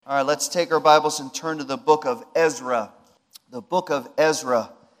All right, let's take our Bibles and turn to the book of Ezra. The book of Ezra.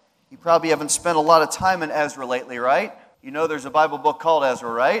 You probably haven't spent a lot of time in Ezra lately, right? You know there's a Bible book called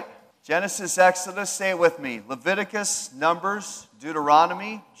Ezra, right? Genesis, Exodus, say it with me. Leviticus, Numbers,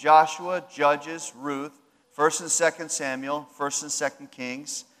 Deuteronomy, Joshua, Judges, Ruth, 1st and 2nd Samuel, 1st and 2nd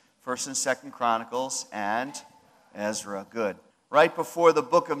Kings, 1st and 2nd Chronicles, and Ezra. Good. Right before the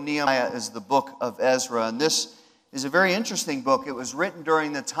book of Nehemiah is the book of Ezra, and this is a very interesting book. It was written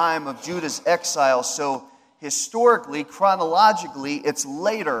during the time of Judah's exile, so historically, chronologically, it's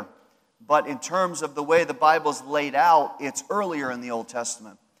later. But in terms of the way the Bible's laid out, it's earlier in the Old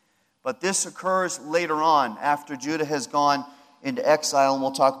Testament. But this occurs later on, after Judah has gone into exile, and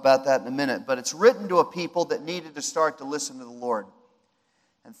we'll talk about that in a minute. But it's written to a people that needed to start to listen to the Lord.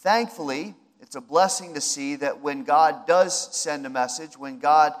 And thankfully, it's a blessing to see that when God does send a message, when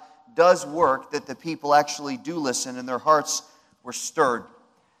God does work, that the people actually do listen and their hearts were stirred.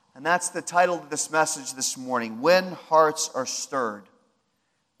 And that's the title of this message this morning, When Hearts Are Stirred.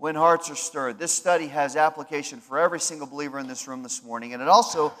 When hearts are stirred. This study has application for every single believer in this room this morning, and it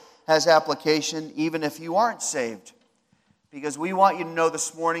also has application even if you aren't saved. Because we want you to know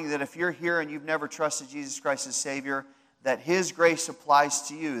this morning that if you're here and you've never trusted Jesus Christ as Savior, that His grace applies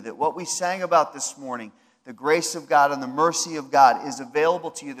to you, that what we sang about this morning, the grace of God and the mercy of God, is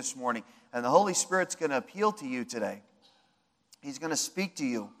available to you this morning. And the Holy Spirit's going to appeal to you today. He's going to speak to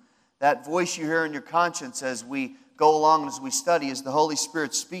you. That voice you hear in your conscience as we go along, as we study, is the Holy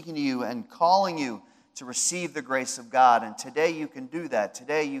Spirit speaking to you and calling you to receive the grace of God. And today you can do that.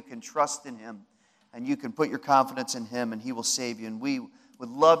 Today you can trust in Him. And you can put your confidence in Him and He will save you. And we would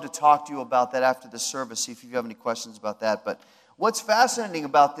love to talk to you about that after the service, see if you have any questions about that. But what's fascinating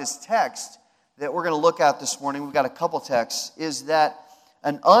about this text that we're going to look at this morning, we've got a couple texts, is that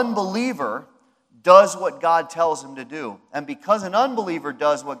an unbeliever does what God tells him to do. And because an unbeliever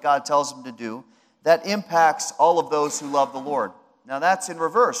does what God tells him to do, that impacts all of those who love the Lord. Now that's in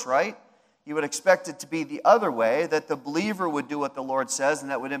reverse, right? You would expect it to be the other way, that the believer would do what the Lord says, and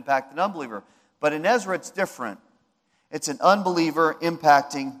that would impact an unbeliever. But in Ezra, it's different. It's an unbeliever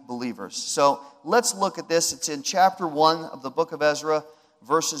impacting believers. So let's look at this. It's in chapter 1 of the book of Ezra,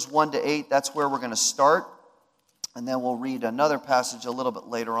 verses 1 to 8. That's where we're going to start. And then we'll read another passage a little bit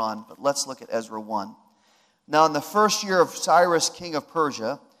later on. But let's look at Ezra 1. Now in the first year of Cyrus, king of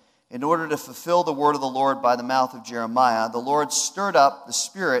Persia, in order to fulfill the word of the Lord by the mouth of Jeremiah, the Lord stirred up the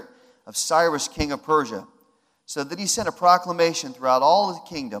spirit of Cyrus, king of Persia, so that he sent a proclamation throughout all the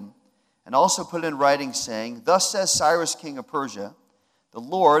kingdom, and also put in writing, saying, Thus says Cyrus, king of Persia, the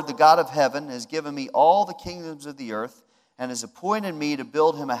Lord, the God of heaven, has given me all the kingdoms of the earth, and has appointed me to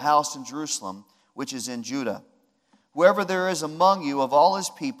build him a house in Jerusalem, which is in Judah. Whoever there is among you of all his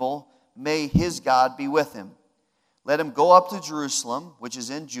people, may his God be with him. Let him go up to Jerusalem, which is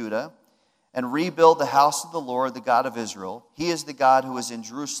in Judah, and rebuild the house of the Lord, the God of Israel. He is the God who is in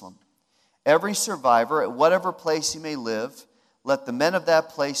Jerusalem. Every survivor, at whatever place he may live, let the men of that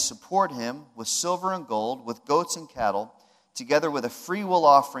place support him with silver and gold, with goats and cattle, together with a freewill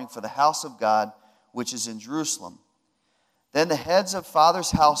offering for the house of God, which is in Jerusalem. Then the heads of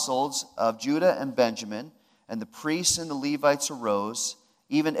fathers' households of Judah and Benjamin, and the priests and the Levites arose,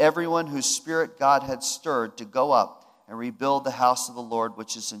 even everyone whose spirit God had stirred to go up and rebuild the house of the Lord,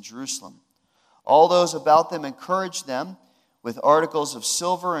 which is in Jerusalem. All those about them encouraged them with articles of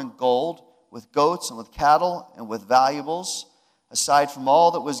silver and gold, with goats and with cattle and with valuables, aside from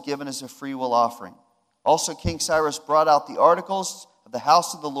all that was given as a freewill offering. Also King Cyrus brought out the articles of the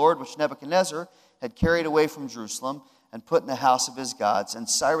house of the Lord, which Nebuchadnezzar had carried away from Jerusalem, and put in the house of his gods. And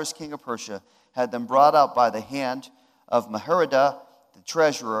Cyrus, king of Persia, had them brought out by the hand of Maharadah, the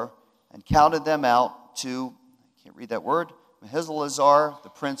treasurer, and counted them out to, I can't read that word, Mahizalazar, the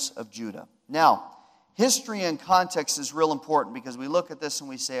prince of Judah. Now, history and context is real important, because we look at this and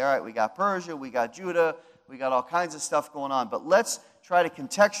we say, all right, we got Persia, we got Judah, we got all kinds of stuff going on. But let's try to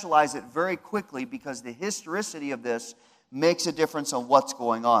contextualize it very quickly, because the historicity of this makes a difference on what's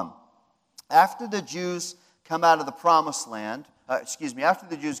going on. After the Jews come out of the promised land, after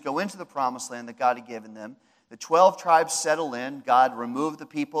the Jews go into the promised land that God had given them, the 12 tribes settle in. God removed the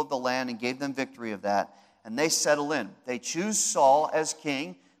people of the land and gave them victory of that, and they settle in. They choose Saul as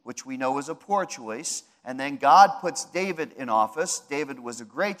king, which we know was a poor choice, and then God puts David in office. David was a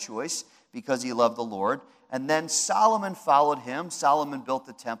great choice because he loved the Lord. And then Solomon followed him. Solomon built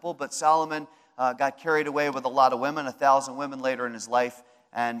the temple, but Solomon got carried away with a lot of women, 1,000 women later in his life,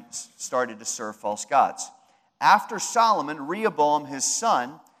 and started to serve false gods. After Solomon, Rehoboam, his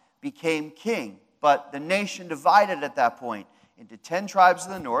son, became king. But the nation divided at that point into 10 tribes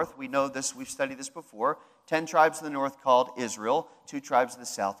of the north. We know this, we've studied this before. 10 tribes of the north called Israel, 2 tribes of the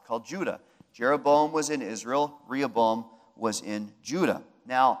south called Judah. Jeroboam was in Israel, Rehoboam was in Judah.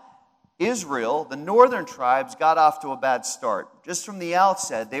 Now, Israel, the northern tribes, got off to a bad start. Just from the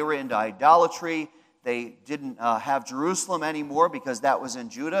outset, they were into idolatry. They didn't have Jerusalem anymore because that was in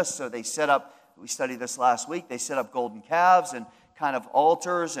Judah, so they set up, we studied this last week, they set up golden calves and kind of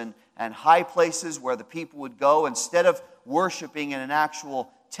altars and high places where the people would go. Instead of worshiping in an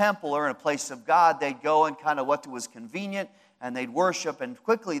actual temple or in a place of God, they'd go in kind of what was convenient, and they'd worship, and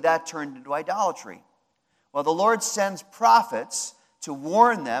quickly that turned into idolatry. Well, the Lord sends prophets to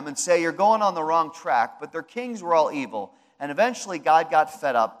warn them and say, you're going on the wrong track, but their kings were all evil. And eventually God got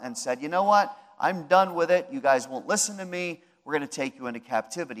fed up and said, you know what? I'm done with it. You guys won't listen to me. We're going to take you into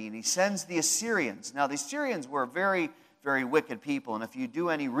captivity. And he sends the Assyrians. Now, the Assyrians were very, very wicked people. And if you do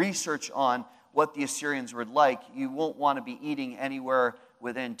any research on what the Assyrians were like, you won't want to be eating anywhere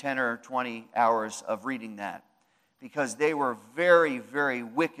within 10 or 20 hours of reading that. Because they were very, very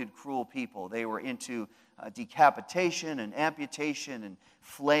wicked, cruel people. They were into decapitation and amputation and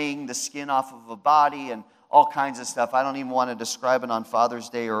flaying the skin off of a body and all kinds of stuff. I don't even want to describe it on Father's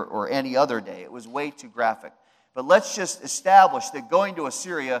Day or any other day. It was way too graphic. But let's just establish that going to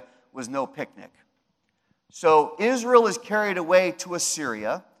Assyria was no picnic. So Israel is carried away to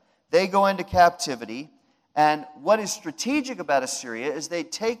Assyria. They go into captivity. And what is strategic about Assyria is they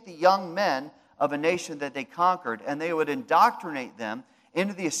take the young men of a nation that they conquered and they would indoctrinate them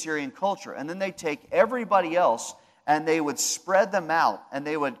into the Assyrian culture. And then they take everybody else and they would spread them out and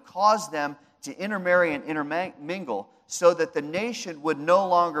they would cause them to intermarry and intermingle so that the nation would no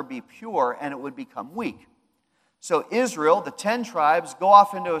longer be pure and it would become weak. So Israel, the 10 tribes, go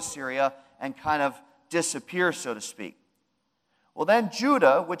off into Assyria and kind of disappear, so to speak. Well, then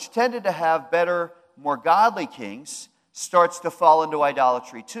Judah, which tended to have better, more godly kings, starts to fall into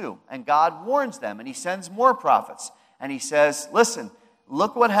idolatry too. And God warns them and he sends more prophets. And he says, listen,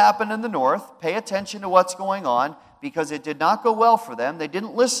 look what happened in the north. Pay attention to what's going on because it did not go well for them. They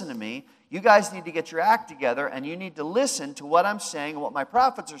didn't listen to me. You guys need to get your act together and you need to listen to what I'm saying and what my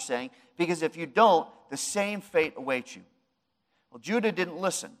prophets are saying, because if you don't, the same fate awaits you. Well, Judah didn't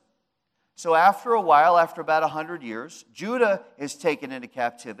listen. So after a while, after about 100 years, Judah is taken into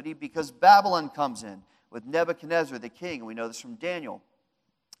captivity because Babylon comes in with Nebuchadnezzar the king. We know this from Daniel.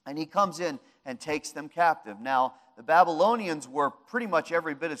 And he comes in and takes them captive. Now, the Babylonians were pretty much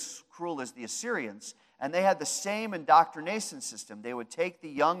every bit as cruel as the Assyrians. And they had the same indoctrination system. They would take the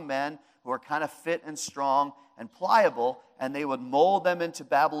young men who are kind of fit and strong and pliable, and they would mold them into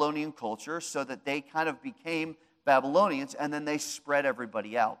Babylonian culture so that they kind of became Babylonians, and then they spread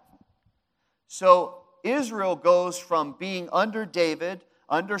everybody out. So Israel goes from being under David,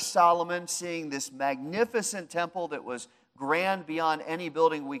 under Solomon, seeing this magnificent temple that was grand beyond any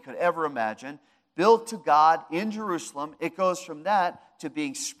building we could ever imagine, built to God in Jerusalem. It goes from that to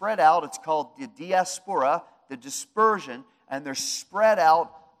being spread out. It's called the diaspora, the dispersion, and they're spread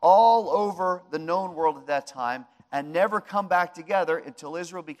out all over the known world at that time and never come back together until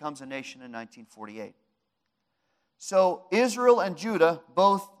Israel becomes a nation in 1948. So Israel and Judah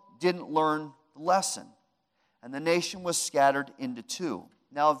both didn't learn the lesson, and the nation was scattered into two.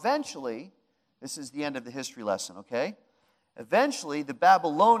 Now eventually, this is the end of the history lesson, okay? Eventually, the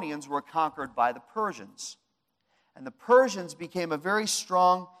Babylonians were conquered by the Persians. And the Persians became a very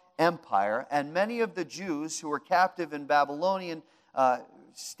strong empire, and many of the Jews who were captive in Babylonian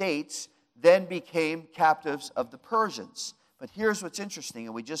states then became captives of the Persians. But here's what's interesting,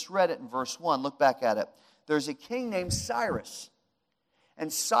 and we just read it in verse 1. Look back at it. There's a king named Cyrus.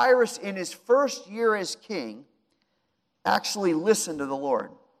 And Cyrus, in his first year as king, actually listened to the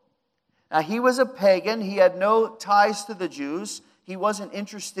Lord. Now, he was a pagan. He had no ties to the Jews. He wasn't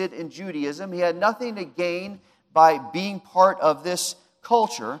interested in Judaism. He had nothing to gain by being part of this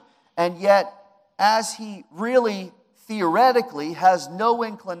culture. And yet, as he really theoretically has no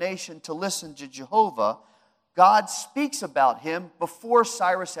inclination to listen to Jehovah, God speaks about him before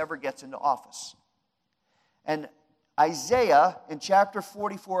Cyrus ever gets into office. And Isaiah, in chapter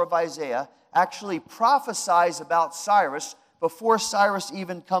 44 of Isaiah, actually prophesies about Cyrus before Cyrus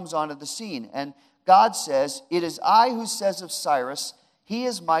even comes onto the scene. And God says, "It is I who says of Cyrus, he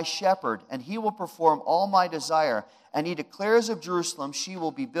is my shepherd, and he will perform all my desire. And he declares of Jerusalem, she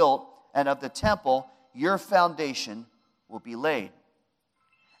will be built, and of the temple, your foundation will be laid."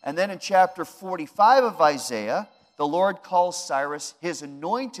 And then in chapter 45 of Isaiah, the Lord calls Cyrus his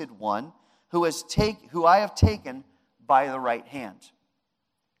anointed one, who I have taken by the right hand.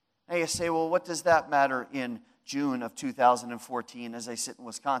 Now you say, well, what does that matter in June of 2014 as I sit in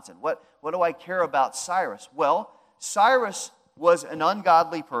Wisconsin? What do I care about Cyrus? Well, Cyrus was an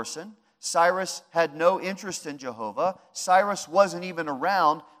ungodly person. Cyrus had no interest in Jehovah. Cyrus wasn't even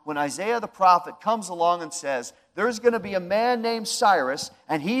around when Isaiah the prophet comes along and says, there's going to be a man named Cyrus,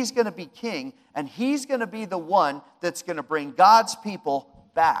 and he's going to be king, and he's going to be the one that's going to bring God's people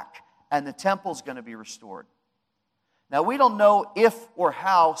back, and the temple's going to be restored. Now, we don't know if or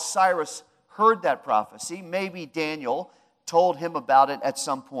how Cyrus heard that prophecy. Maybe Daniel told him about it at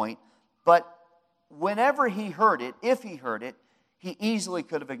some point. But whenever he heard it, if he heard it, he easily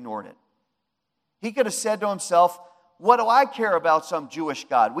could have ignored it. He could have said to himself, what do I care about some Jewish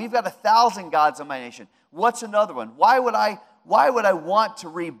God? We've got 1,000 gods in my nation. What's another one? Why would I want to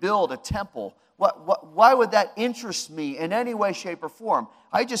rebuild a temple? Why would that interest me in any way, shape, or form?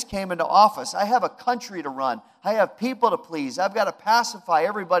 I just came into office. I have a country to run. I have people to please. I've got to pacify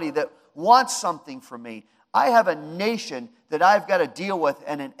everybody that wants something from me. I have a nation that I've got to deal with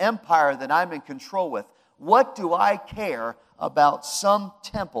and an empire that I'm in control with. What do I care about some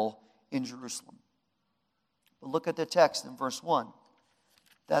temple in Jerusalem? But look at the text in verse 1.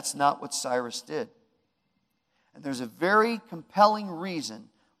 That's not what Cyrus did. And there's a very compelling reason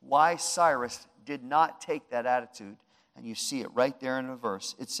why Cyrus did not take that attitude. And you see it right there in the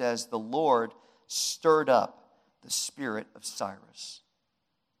verse. It says, the Lord stirred up the spirit of Cyrus.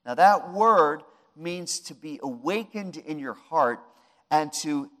 Now that word means to be awakened in your heart and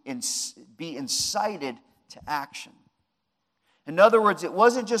to be incited to action. In other words, it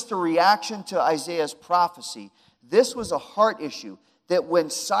wasn't just a reaction to Isaiah's prophecy. This was a heart issue. That when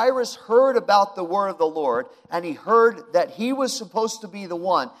Cyrus heard about the word of the Lord, and he heard that he was supposed to be the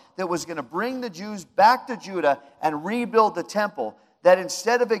one that was going to bring the Jews back to Judah and rebuild the temple, that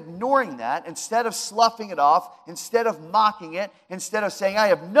instead of ignoring that, instead of sloughing it off, instead of mocking it, instead of saying, I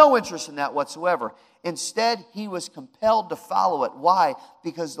have no interest in that whatsoever, instead he was compelled to follow it. Why?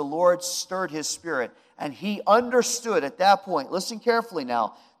 Because the Lord stirred his spirit. And he understood at that point, listen carefully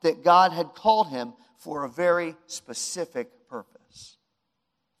now, that God had called him for a very specific purpose.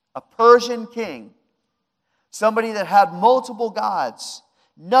 A Persian king, somebody that had multiple gods.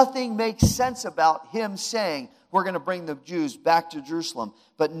 Nothing makes sense about him saying, we're going to bring the Jews back to Jerusalem.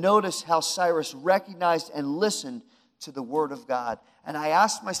 But notice how Cyrus recognized and listened to the word of God. And I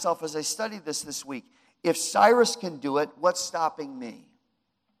asked myself as I studied this week, if Cyrus can do it, what's stopping me?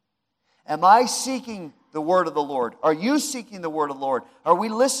 Am I seeking the word of the Lord? Are you seeking the word of the Lord? Are we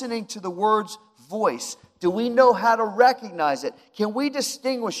listening to the word's voice? Do we know how to recognize it? Can we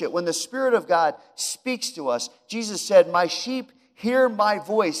distinguish it when the Spirit of God speaks to us? Jesus said, my sheep hear my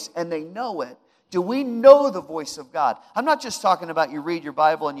voice and they know it. Do we know the voice of God? I'm not just talking about you read your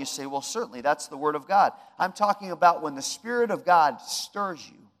Bible and you say, well, certainly that's the word of God. I'm talking about when the Spirit of God stirs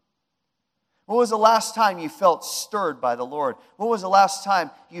you. When was the last time you felt stirred by the Lord? When was the last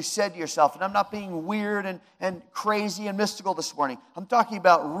time you said to yourself, and I'm not being weird and crazy and mystical this morning. I'm talking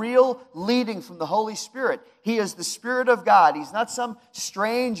about real leading from the Holy Spirit. He is the Spirit of God. He's not some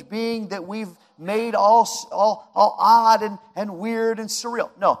strange being that we've made all odd and weird and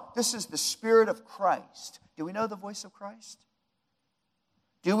surreal. No, this is the Spirit of Christ. Do we know the voice of Christ?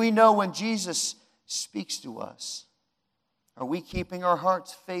 Do we know when Jesus speaks to us? Are we keeping our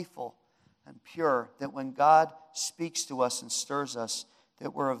hearts faithful and pure, that when God speaks to us and stirs us,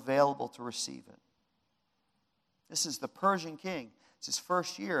 that we're available to receive it? This is the Persian king. It's his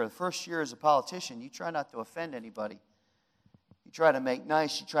first year. The first year as a politician, you try not to offend anybody. You try to make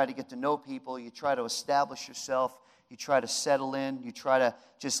nice. You try to get to know people. You try to establish yourself. You try to settle in. You try to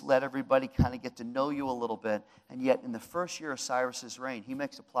just let everybody kind of get to know you a little bit. And yet, in the first year of Cyrus's reign, he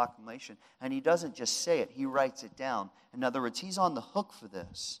makes a proclamation. And he doesn't just say it. He writes it down. In other words, he's on the hook for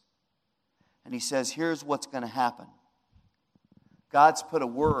this. And he says, here's what's going to happen. God's put a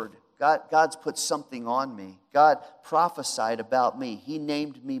word. God's put something on me. God prophesied about me. He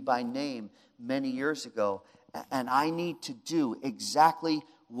named me by name many years ago. And I need to do exactly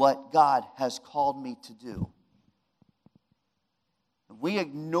what God has called me to do. We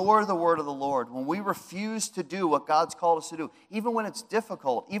ignore the word of the Lord, when we refuse to do what God's called us to do, even when it's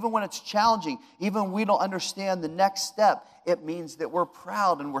difficult, even when it's challenging, even when we don't understand the next step, it means that we're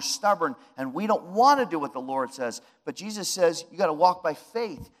proud and we're stubborn and we don't want to do what the Lord says. But Jesus says, you got to walk by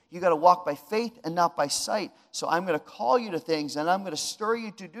faith. You got to walk by faith and not by sight. So I'm going to call you to things and I'm going to stir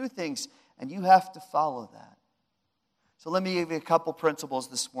you to do things, and you have to follow that. So let me give you a couple principles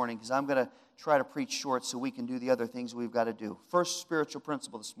this morning, because I'm going to try to preach short so we can do the other things we've got to do. First spiritual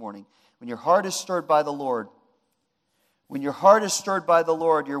principle this morning. When your heart is stirred by the Lord,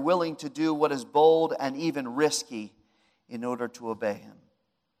 you're willing to do what is bold and even risky in order to obey Him.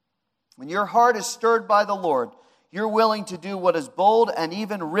 When your heart is stirred by the Lord, you're willing to do what is bold and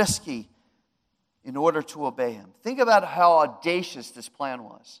even risky in order to obey Him. Think about how audacious this plan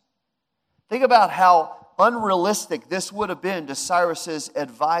was. Think about how unrealistic this would have been to Cyrus's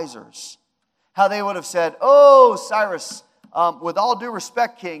advisors. How they would have said, "Oh, Cyrus, with all due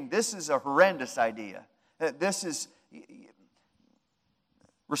respect, King, this is a horrendous idea. This is,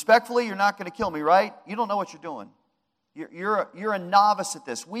 respectfully, you're not going to kill me, right? You don't know what you're doing. You're a novice at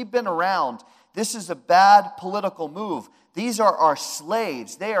this. We've been around. This is a bad political move. These are our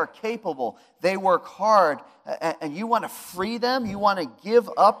slaves. They are capable. They work hard. And you want to free them? You want to give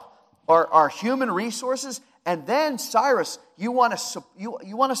up our human resources? And then, Cyrus, you want us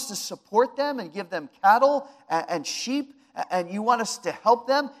to support them and give them cattle and sheep, and you want us to help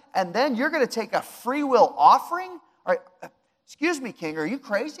them, and then you're going to take a free will offering? Excuse me, King, are you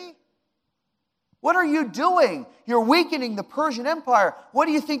crazy? What are you doing? You're weakening the Persian Empire. What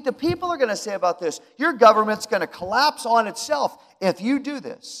do you think the people are going to say about this? Your government's going to collapse on itself if you do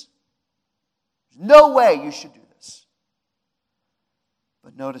this. There's no way you should do this.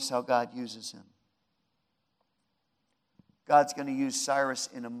 But notice how God uses him. God's going to use Cyrus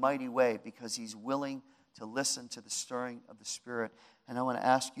in a mighty way because he's willing to listen to the stirring of the Spirit. And I want to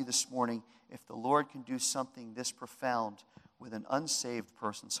ask you this morning, if the Lord can do something this profound with an unsaved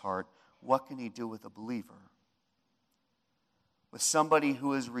person's heart, what can he do with a believer? With somebody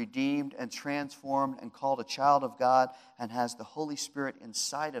who is redeemed and transformed and called a child of God and has the Holy Spirit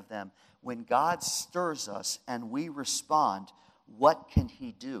inside of them. When God stirs us and we respond, what can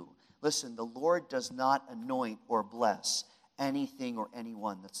he do? Listen, the Lord does not anoint or bless anything or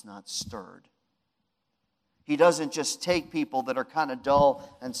anyone that's not stirred. He doesn't just take people that are kind of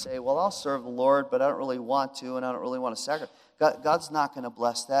dull and say, well, I'll serve the Lord, but I don't really want to, and I don't really want to sacrifice. God's not going to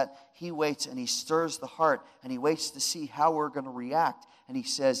bless that. He waits and he stirs the heart, and he waits to see how we're going to react. And he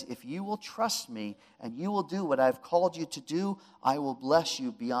says, if you will trust me and you will do what I've called you to do, I will bless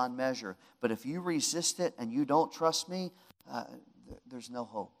you beyond measure. But if you resist it and you don't trust me, there's no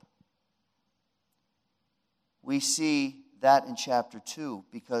hope. We see that in chapter 2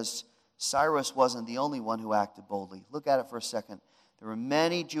 because Cyrus wasn't the only one who acted boldly. Look at it for a second. There were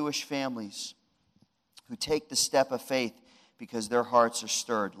many Jewish families who take the step of faith because their hearts are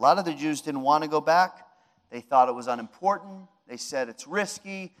stirred. A lot of the Jews didn't want to go back. They thought it was unimportant. They said it's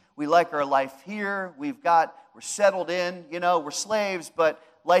risky. We like our life here. We're settled in. We're slaves, but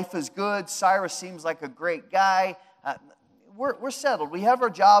life is good. Cyrus seems like a great guy. We're settled. We have our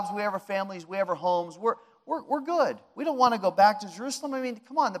jobs. We have our families. We have our homes. We're good. We don't want to go back to Jerusalem. I mean,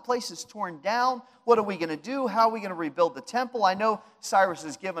 come on, the place is torn down. What are we going to do? How are we going to rebuild the temple? I know Cyrus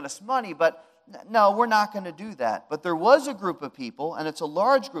has given us money, but no, we're not going to do that. But there was a group of people, and it's a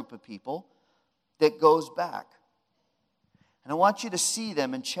large group of people, that goes back. And I want you to see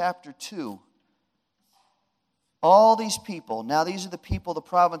them in chapter 2. All these people, now these are the people of the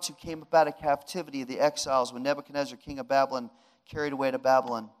province who came up out of captivity of the exiles when Nebuchadnezzar, king of Babylon, carried away to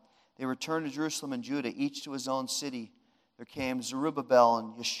Babylon. They returned to Jerusalem and Judah, each to his own city. There came Zerubbabel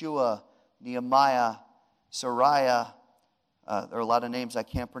and Yeshua, Nehemiah, Sariah. There are a lot of names I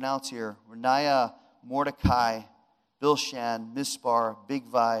can't pronounce here. Reniah, Mordecai, Bilshan, Mispar,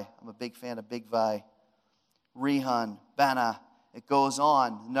 Bigvai. I'm a big fan of Bigvai. Rehum, Bana. It goes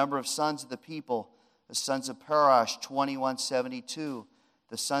on. The number of sons of the people. The sons of Parash, 2172.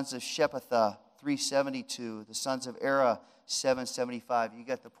 The sons of Shephatha, 372. The sons of Era, 775. You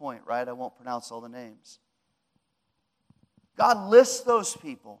get the point, right? I won't pronounce all the names. God lists those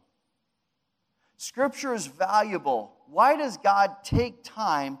people. Scripture is valuable. Why does God take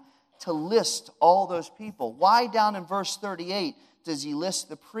time to list all those people? Why down in verse 38 does he list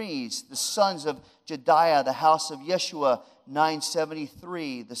the priests, the sons of Jediah, the house of Yeshua,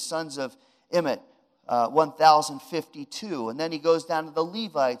 973, the sons of Emmet, 1052. And then he goes down to the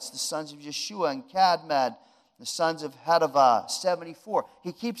Levites, the sons of Yeshua and Kadmad, the sons of Hadavah, 74.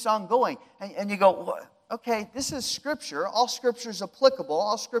 He keeps on going. And you go, okay, this is Scripture. All Scripture is applicable.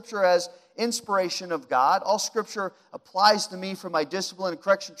 All Scripture has inspiration of God. All Scripture applies to me for my discipline and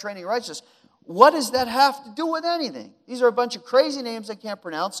correction, training, and righteousness. What does that have to do with anything? These are a bunch of crazy names I can't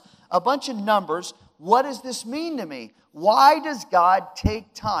pronounce, a bunch of numbers. What does this mean to me? Why does God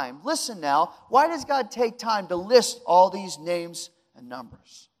take time? Listen now. Why does God take time to list all these names and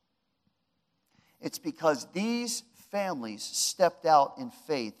numbers? It's because these families stepped out in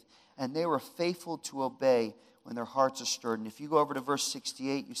faith and they were faithful to obey when their hearts are stirred. And if you go over to verse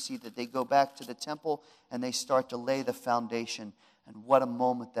 68, you see that they go back to the temple and they start to lay the foundation. And what a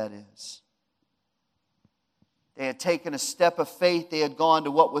moment that is. They had taken a step of faith. They had gone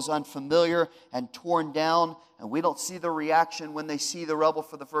to what was unfamiliar and torn down. And we don't see the reaction when they see the rubble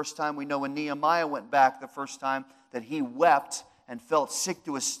for the first time. We know when Nehemiah went back the first time that he wept and felt sick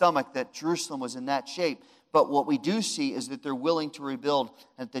to his stomach that Jerusalem was in that shape. But what we do see is that they're willing to rebuild.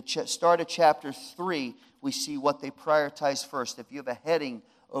 At the start of chapter 3, we see what they prioritize first. If you have a heading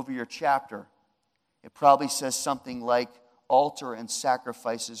over your chapter, it probably says something like altar and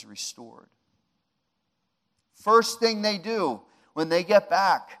sacrifices restored. First thing they do when they get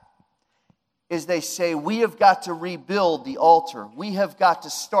back is they say, we have got to rebuild the altar. We have got to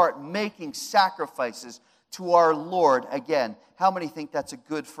start making sacrifices to our Lord again. How many think that's a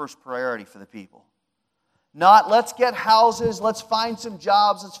good first priority for the people? Not, let's get houses, let's find some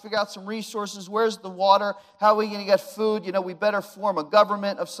jobs, let's figure out some resources. Where's the water? How are we going to get food? We better form a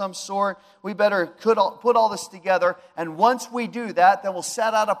government of some sort. We better put all this together. And once we do that, then we'll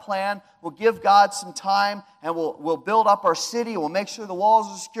set out a plan. We'll give God some time, and we'll build up our city. We'll make sure the walls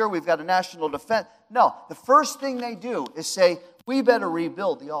are secure. We've got a national defense. No, the first thing they do is say, we better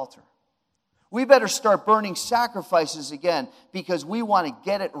rebuild the altar. We better start burning sacrifices again because we want to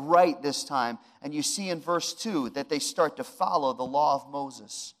get it right this time. And you see in verse 2 that they start to follow the law of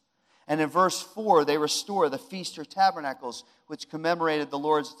Moses. And in verse 4, they restore the Feast or Tabernacles, which commemorated the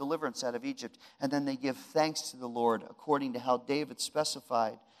Lord's deliverance out of Egypt. And then they give thanks to the Lord according to how David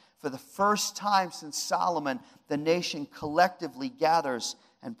specified. For the first time since Solomon, the nation collectively gathers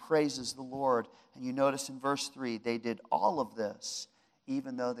and praises the Lord. And you notice in verse 3, they did all of this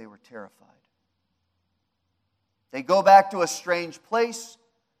even though they were terrified. They go back to a strange place.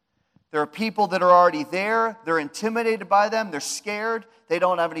 There are people that are already there. They're intimidated by them. They're scared. They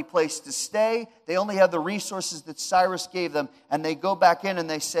don't have any place to stay. They only have the resources that Cyrus gave them. And they go back in and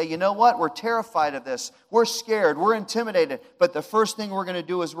they say, you know what? We're terrified of this. We're scared. We're intimidated. But the first thing we're going to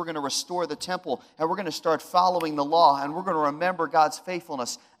do is we're going to restore the temple. And we're going to start following the law. And we're going to remember God's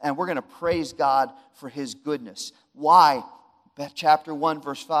faithfulness. And we're going to praise God for His goodness. Why? Chapter 1,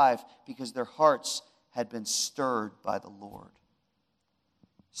 verse 5. Because their hearts had been stirred by the Lord.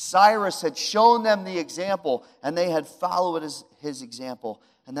 Cyrus had shown them the example, and they had followed his example.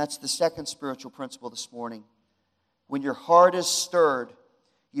 And that's the second spiritual principle this morning. When your heart is stirred,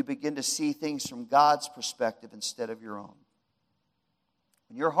 you begin to see things from God's perspective instead of your own.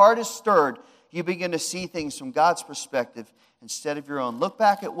 When your heart is stirred, you begin to see things from God's perspective instead of your own. Look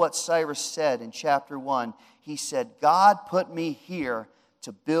back at what Cyrus said in chapter 1. He said, God put me here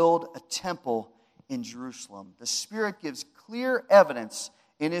to build a temple in Jerusalem. The Spirit gives clear evidence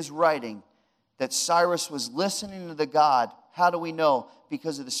in his writing that Cyrus was listening to the God. How do we know?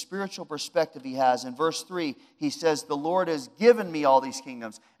 Because of the spiritual perspective he has. In verse 3, he says, the Lord has given me all these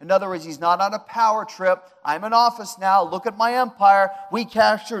kingdoms. In other words, he's not on a power trip. I'm in office now. Look at my empire. We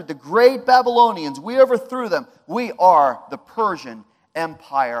captured the great Babylonians. We overthrew them. We are the Persian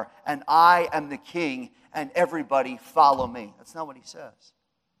Empire, and I am the king, and everybody follow me. That's not what he says.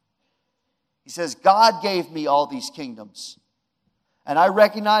 He says, God gave me all these kingdoms. And I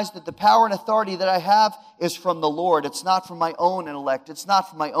recognize that the power and authority that I have is from the Lord. It's not from my own intellect. It's not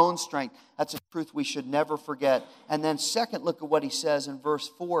from my own strength. That's a truth we should never forget. And then second, look at what he says in verse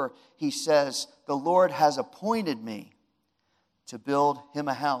 4. He says, the Lord has appointed me to build him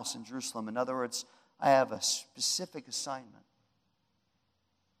a house in Jerusalem. In other words, I have a specific assignment.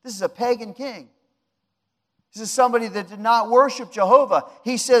 This is a pagan king. This is somebody that did not worship Jehovah.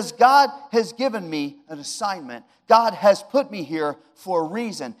 He says, God has given me an assignment. God has put me here for a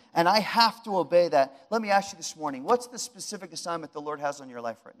reason, and I have to obey that. Let me ask you this morning, what's the specific assignment the Lord has on your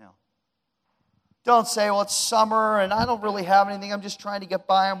life right now? Don't say, well, it's summer, and I don't really have anything. I'm just trying to get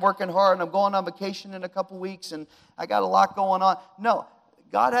by. I'm working hard, and I'm going on vacation in a couple weeks, and I got a lot going on. No,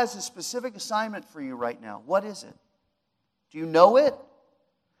 God has a specific assignment for you right now. What is it? Do you know it?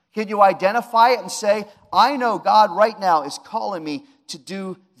 Can you identify it and say, I know God right now is calling me to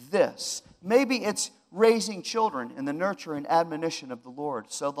do this? Maybe it's raising children in the nurture and admonition of the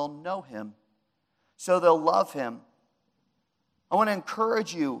Lord so they'll know Him, so they'll love Him. I want to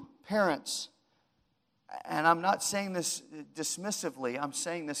encourage you, parents, and I'm not saying this dismissively. I'm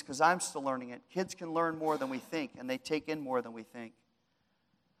saying this because I'm still learning it. Kids can learn more than we think, and they take in more than we think.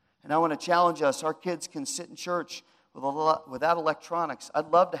 And I want to challenge us. Our kids can sit in church without electronics. I'd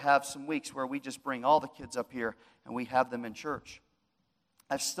love to have some weeks where we just bring all the kids up here and we have them in church.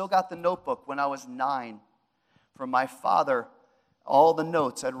 I've still got the notebook when I was 9 from my father. All the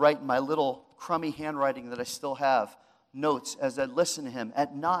notes I'd write in my little crummy handwriting that I still have. Notes as I listened to him.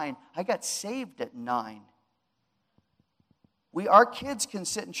 At 9, I got saved at 9. Our kids can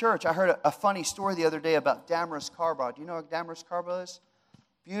sit in church. I heard a funny story the other day about Damaris Carbaugh. Do you know who Damaris Carbaugh is?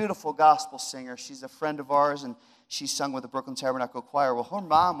 Beautiful gospel singer. She's a friend of ours, and she sung with the Brooklyn Tabernacle Choir. Well, her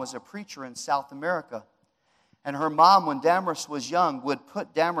mom was a preacher in South America. And her mom, when Damaris was young, would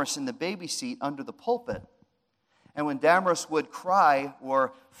put Damaris in the baby seat under the pulpit. And when Damaris would cry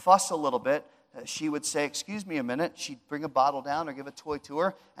or fuss a little bit, she would say, excuse me a minute. She'd bring a bottle down or give a toy to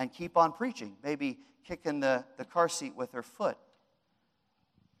her and keep on preaching, maybe kicking the car seat with her foot.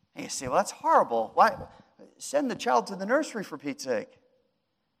 And you say, well, that's horrible. Why? Send the child to the nursery, for Pete's sake.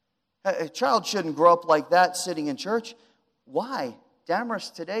 A child shouldn't grow up like that sitting in church. Why? Damaris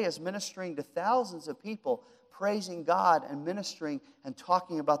today is ministering to thousands of people, praising God and ministering and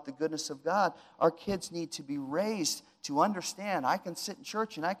talking about the goodness of God. Our kids need to be raised to understand I can sit in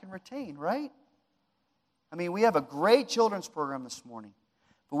church and I can retain, right? I mean, we have a great children's program this morning,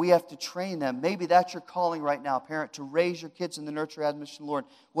 but we have to train them. Maybe that's your calling right now, parent, to raise your kids in the nurture admonition, Lord.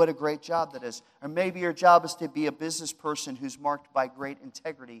 What a great job that is. Or maybe your job is to be a business person who's marked by great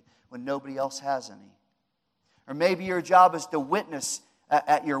integrity when nobody else has any. Or maybe your job is to witness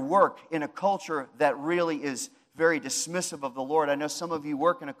at your work in a culture that really is very dismissive of the Lord. I know some of you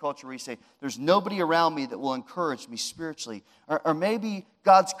work in a culture where you say, there's nobody around me that will encourage me spiritually. Or maybe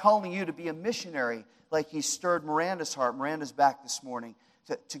God's calling you to be a missionary like He stirred Miranda's heart. Miranda's back this morning.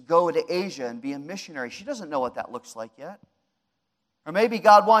 To go to Asia and be a missionary. She doesn't know what that looks like yet. Or maybe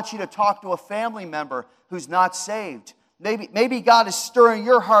God wants you to talk to a family member who's not saved. Maybe God is stirring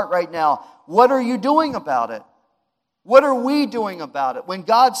your heart right now. What are you doing about it? What are we doing about it? When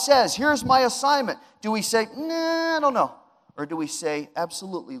God says, here's my assignment, do we say, nah, I don't know? Or do we say,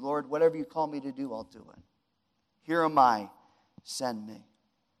 absolutely, Lord, whatever you call me to do, I'll do it. Here am I, send me.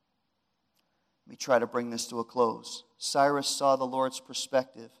 Let me try to bring this to a close. Cyrus saw the Lord's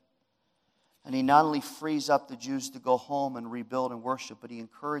perspective, and he not only frees up the Jews to go home and rebuild and worship, but he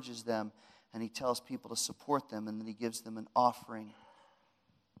encourages them, and he tells people to support them, and then he gives them an offering.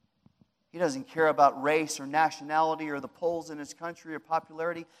 He doesn't care about race or nationality or the polls in his country or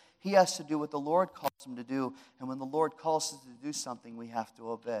popularity. He has to do what the Lord calls him to do, and when the Lord calls us to do something, we have to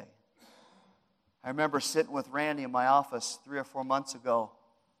obey. I remember sitting with Randy in my office 3 or 4 months ago.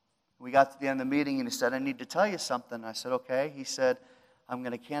 We got to the end of the meeting, and he said, I need to tell you something. I said, okay. He said, I'm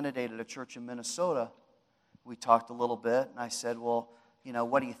going to candidate at a church in Minnesota. We talked a little bit, and I said, well, you know,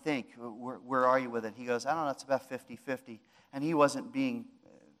 what do you think? Where are you with it? He goes, I don't know, it's about 50-50. And he wasn't being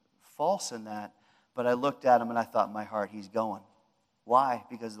false in that, but I looked at him, and I thought in my heart, he's going. Why?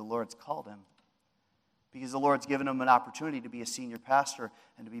 Because the Lord's called him. Because the Lord's given him an opportunity to be a senior pastor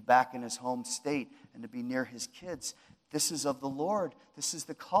and to be back in his home state and to be near his kids. This is of the Lord. This is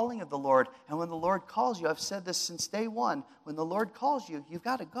the calling of the Lord. And when the Lord calls you, I've said this since day one, when the Lord calls you, you've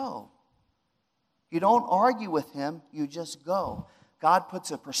got to go. You don't argue with Him, you just go. God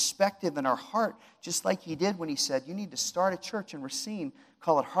puts a perspective in our heart, just like He did when He said, you need to start a church in Racine,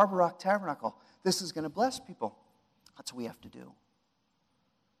 call it Harbor Rock Tabernacle. This is going to bless people. That's what we have to do.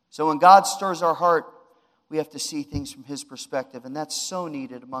 So when God stirs our heart, we have to see things from His perspective, and that's so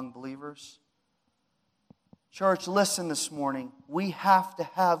needed among believers. Church, listen this morning. We have to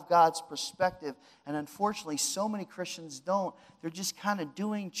have God's perspective. And unfortunately, so many Christians don't. They're just kind of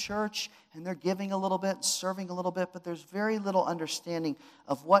doing church and they're giving a little bit and serving a little bit, but there's very little understanding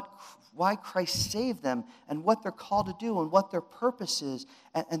of why Christ saved them and what they're called to do and what their purpose is.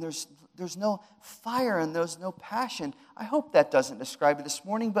 And there's no fire and there's no passion. I hope that doesn't describe it this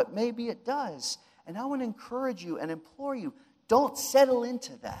morning, but maybe it does. And I want to encourage you and implore you, don't settle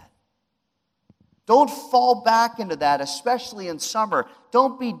into that. Don't fall back into that, especially in summer.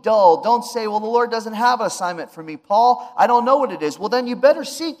 Don't be dull. Don't say, well, the Lord doesn't have an assignment for me, Paul. I don't know what it is. Well, then you better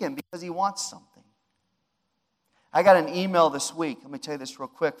seek Him because He wants something. I got an email this week. Let me tell you this real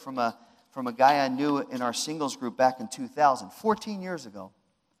quick from a guy I knew in our singles group back in 2000, 14 years ago.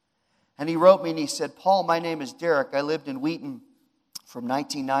 And he wrote me and he said, Paul, my name is Derek. I lived in Wheaton from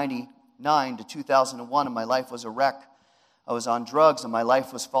 1999 to 2001 and my life was a wreck. I was on drugs and my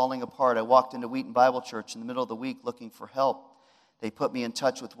life was falling apart. I walked into Wheaton Bible Church in the middle of the week looking for help. They put me in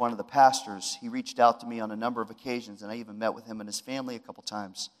touch with one of the pastors. He reached out to me on a number of occasions, and I even met with him and his family a couple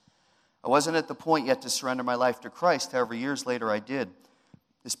times. I wasn't at the point yet to surrender my life to Christ. However, years later I did.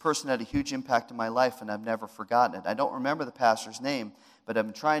 This person had a huge impact in my life, and I've never forgotten it. I don't remember the pastor's name, but I've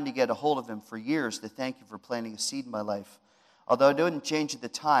been trying to get a hold of him for years to thank him for planting a seed in my life. Although it didn't change at the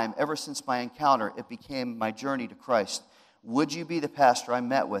time, ever since my encounter, it became my journey to Christ. Would you be the pastor I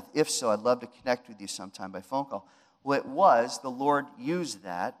met with? If so, I'd love to connect with you sometime by phone call. Well, it was. The Lord used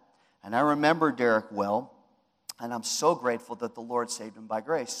that. And I remember Derek well. And I'm so grateful that the Lord saved him by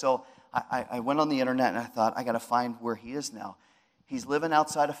grace. So I went on the internet and I thought, I got to find where he is now. He's living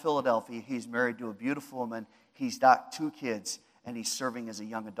outside of Philadelphia. He's married to a beautiful woman. He's got 2 kids. And he's serving as a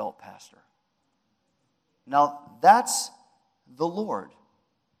young adult pastor. Now, that's the Lord.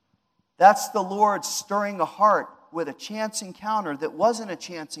 That's the Lord stirring a heart with a chance encounter that wasn't a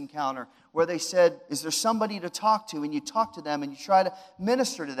chance encounter, where they said, is there somebody to talk to? And you talk to them and you try to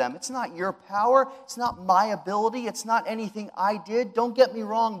minister to them. It's not your power. It's not my ability. It's not anything I did. Don't get me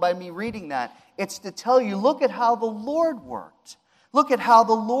wrong by me reading that. It's to tell you, look at how the Lord worked. Look at how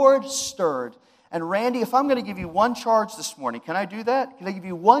the Lord stirred. And Randy, if I'm going to give you one charge this morning, can I do that? Can I give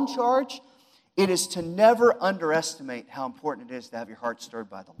you one charge? It is to never underestimate how important it is to have your heart stirred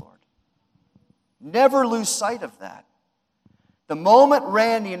by the Lord. Never lose sight of that. The moment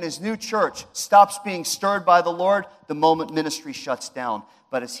Randy and his new church stops being stirred by the Lord, the moment ministry shuts down.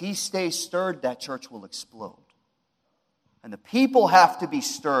 But as he stays stirred, that church will explode. And the people have to be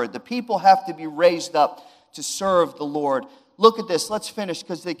stirred. The people have to be raised up to serve the Lord. Look at this. Let's finish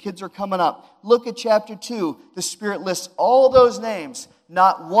because the kids are coming up. Look at chapter 2. The Spirit lists all those names.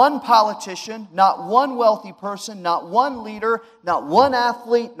 Not one politician, not one wealthy person, not one leader, not one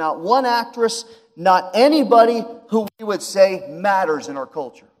athlete, not one actress, not anybody who we would say matters in our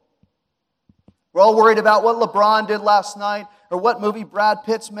culture. We're all worried about what LeBron did last night, or what movie Brad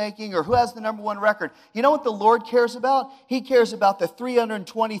Pitt's making, or who has the number one record. You know what the Lord cares about? He cares about the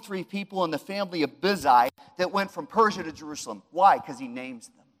 323 people in the family of Bizai that went from Persia to Jerusalem. Why? Because He names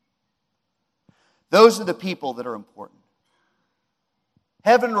them. Those are the people that are important.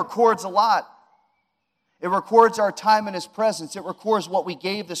 Heaven records a lot. It records our time in His presence. It records what we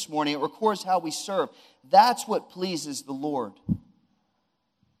gave this morning. It records how we serve. That's what pleases the Lord.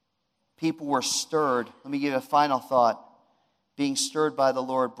 People were stirred. Let me give you a final thought. Being stirred by the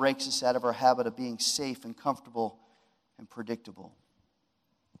Lord breaks us out of our habit of being safe and comfortable and predictable.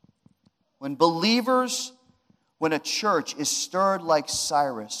 When a church is stirred like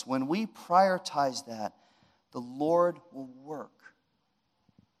Cyrus, when we prioritize that, the Lord will work.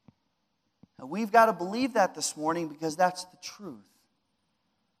 Now, we've got to believe that this morning because that's the truth.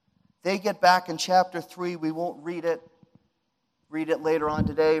 They get back in chapter 3. We won't read it. Read it later on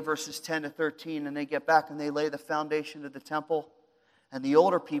today, verses 10 to 13. And they get back and they lay the foundation of the temple. And the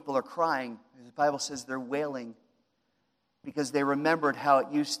older people are crying. The Bible says they're wailing because they remembered how it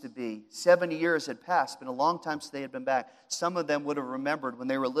used to be. 70 years had passed. Been a long time since they had been back. Some of them would have remembered when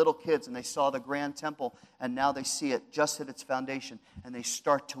they were little kids and they saw the grand temple. And now they see it just at its foundation. And they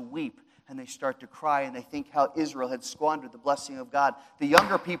start to weep. And they start to cry and they think how Israel had squandered the blessing of God. The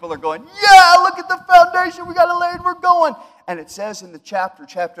younger people are going, yeah, look at the foundation. We got to lay it. We're going. And it says in the chapter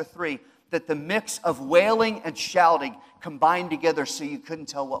 3, that the mix of wailing and shouting combined together so you couldn't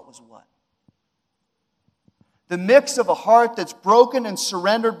tell what was what. The mix of a heart that's broken and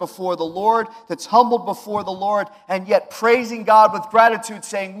surrendered before the Lord, that's humbled before the Lord, and yet praising God with gratitude,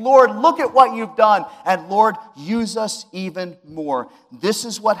 saying, Lord, look at what you've done, and Lord, use us even more. This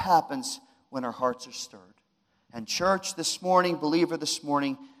is what happens when our hearts are stirred. And church this morning, believer this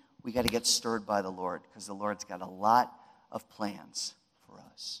morning, we got to get stirred by the Lord, because the Lord's got a lot of plans for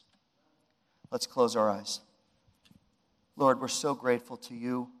us. Let's close our eyes. Lord, we're so grateful to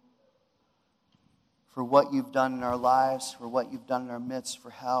you for what you've done in our lives, for what you've done in our midst, for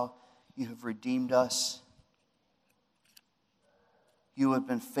how you have redeemed us. You have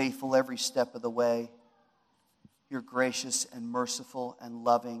been faithful every step of the way. You're gracious and merciful and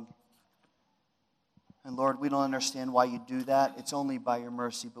loving. And Lord, we don't understand why you do that. It's only by your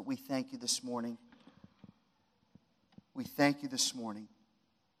mercy, but we thank you this morning. We thank you this morning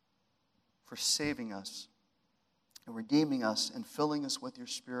for saving us and redeeming us and filling us with your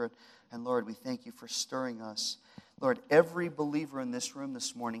Spirit. And Lord, we thank you for stirring us. Lord, every believer in this room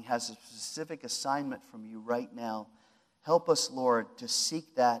this morning has a specific assignment from you right now. Help us, Lord, to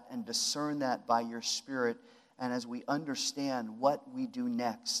seek that and discern that by your Spirit. And as we understand what we do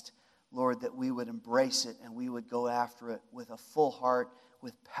next, Lord, that we would embrace it and we would go after it with a full heart,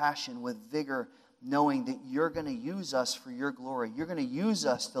 with passion, with vigor, knowing that you're going to use us for your glory. You're going to use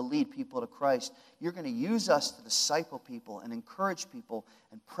us to lead people to Christ. You're going to use us to disciple people and encourage people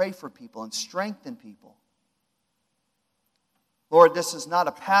and pray for people and strengthen people. Lord, this is not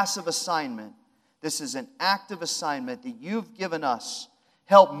a passive assignment. This is an active assignment that you've given us.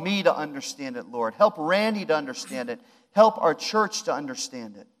 Help me to understand it, Lord. Help Randy to understand it. Help our church to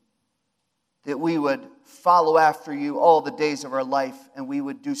understand it. That we would follow after you all the days of our life and we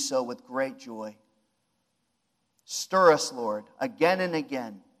would do so with great joy. Stir us, Lord, again and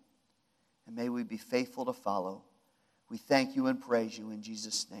again. And may we be faithful to follow. We thank you and praise you in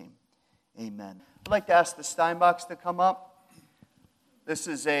Jesus' name. Amen. I'd like to ask the Steinbachs to come up. This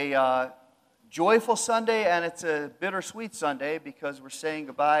is a joyful Sunday and it's a bittersweet Sunday because we're saying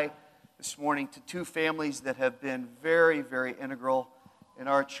goodbye this morning to two families that have been very, very integral in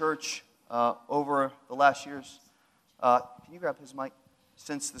our church over the last years. Can you grab his mic?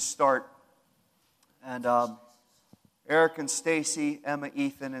 Since the start. And Eric and Stacy, Emma,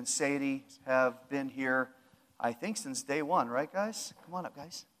 Ethan, and Sadie have been here, I think, since day one, right, guys? Come on up,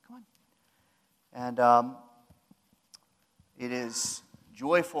 guys. Come on. And it is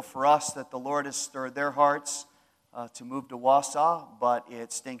joyful for us that the Lord has stirred their hearts to move to Wausau, but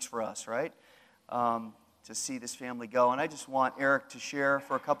it stinks for us, right? To see this family go. And I just want Eric to share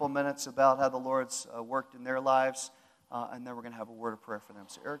for a couple minutes about how the Lord's worked in their lives, and then we're going to have a word of prayer for them.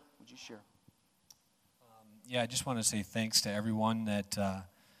 So, Eric, would you share? I just want to say thanks to everyone that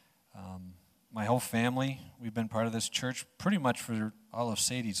my whole family, we've been part of this church pretty much for all of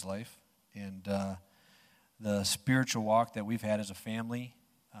Sadie's life. And the spiritual walk that we've had as a family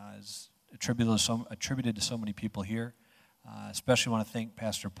is attributed to so many people here. Especially want to thank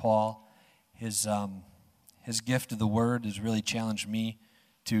Pastor Paul. His gift of the Word has really challenged me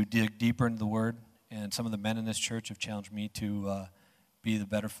to dig deeper into the Word. And some of the men in this church have challenged me to be the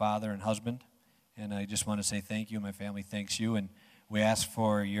better father and husband. And I just want to say thank you. My family thanks you. And we ask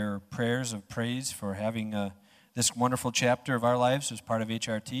for your prayers of praise for having this wonderful chapter of our lives as part of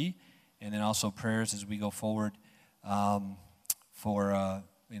HRT. And then also prayers as we go forward for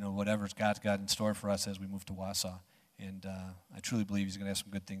whatever God's got in store for us as we move to Wausau. And I truly believe He's going to have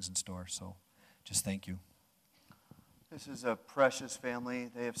some good things in store. So just thank you. This is a precious family.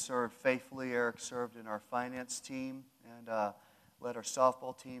 They have served faithfully. Eric served in our finance team and led our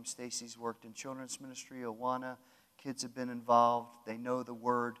softball team. Stacy's worked in children's ministry. Awana, kids have been involved. They know the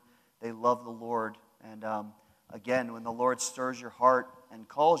Word. They love the Lord. And again, when the Lord stirs your heart and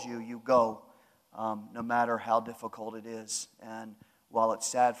calls you, you go, no matter how difficult it is. And while it's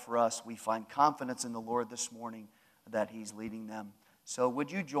sad for us, we find confidence in the Lord this morning that He's leading them. So would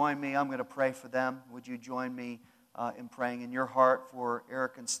you join me? I'm going to pray for them. Would you join me in praying in your heart for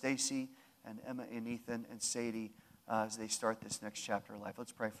Eric and Stacy and Emma and Ethan and Sadie as they start this next chapter of life?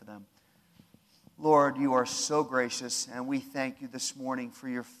 Let's pray for them. Lord, you are so gracious, and we thank you this morning for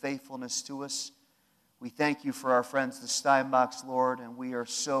your faithfulness to us. We thank you for our friends, the Steinbachs, Lord, and we are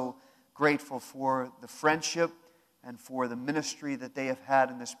so grateful for the friendship and for the ministry that they have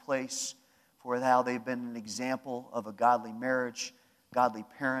had in this place, for how they've been an example of a godly marriage, godly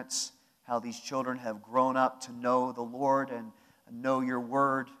parents, how these children have grown up to know the Lord and know your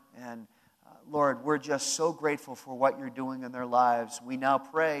word. And Lord, we're just so grateful for what you're doing in their lives. We now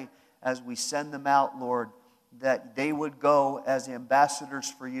pray as we send them out, Lord, that they would go as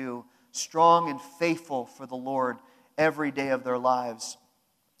ambassadors for you, strong and faithful for the Lord every day of their lives.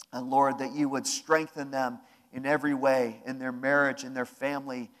 And Lord, that you would strengthen them in every way, in their marriage, in their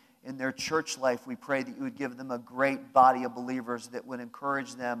family, in their church life. We pray that you would give them a great body of believers that would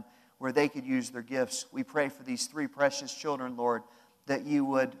encourage them where they could use their gifts. We pray for these three precious children, Lord, that you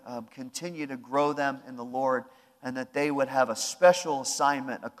would continue to grow them in the Lord, and that they would have a special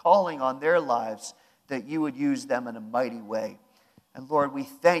assignment, a calling on their lives, that you would use them in a mighty way. And Lord, we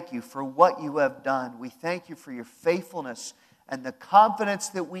thank you for what you have done. We thank you for your faithfulness and the confidence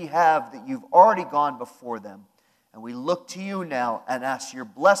that we have that you've already gone before them. And we look to you now and ask your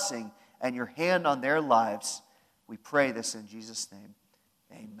blessing and your hand on their lives. We pray this in Jesus' name.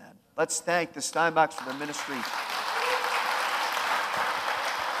 Amen. Let's thank the Steinbachs for their ministry.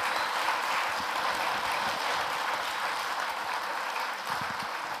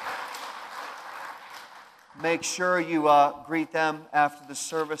 Make sure you greet them after the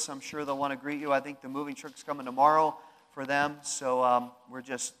service. I'm sure they'll want to greet you. I think the moving truck's coming tomorrow for them. So we're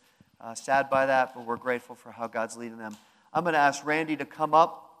just sad by that, but we're grateful for how God's leading them. I'm going to ask Randy to come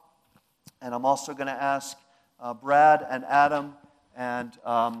up, and I'm also going to ask Brad and Adam and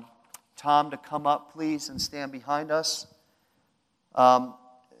Tom to come up, please, and stand behind us.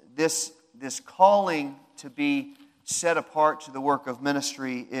 This calling to be set apart to the work of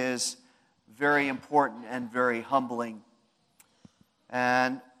ministry is very important and very humbling.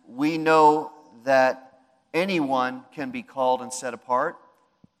 And we know that anyone can be called and set apart.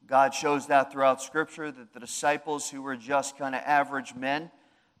 God shows that throughout Scripture, that the disciples who were just kind of average men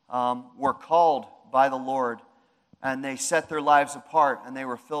were called by the Lord, and they set their lives apart, and they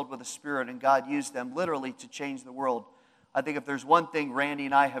were filled with the Spirit, and God used them literally to change the world. I think if there's one thing Randy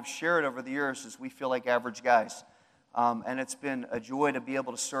and I have shared over the years is we feel like average guys. And it's been a joy to be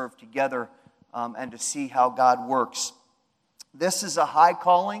able to serve together and to see how God works. This is a high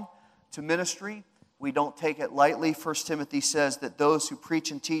calling to ministry. We don't take it lightly. 1 Timothy says that those who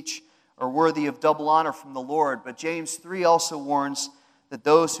preach and teach are worthy of double honor from the Lord. But James 3 also warns that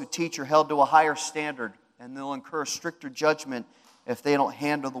those who teach are held to a higher standard, and they'll incur stricter judgment if they don't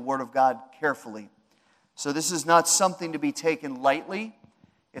handle the Word of God carefully. So this is not something to be taken lightly.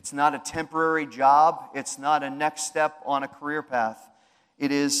 It's not a temporary job. It's not a next step on a career path.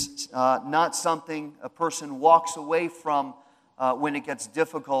 It is not something a person walks away from when it gets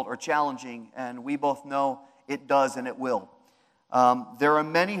difficult or challenging, and we both know it does and it will. There are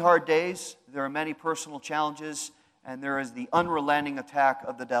many hard days, there are many personal challenges, and there is the unrelenting attack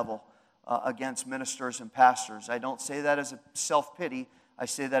of the devil against ministers and pastors. I don't say that as a self-pity. I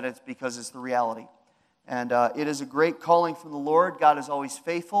say that it's because it's the reality. And it is a great calling from the Lord. God is always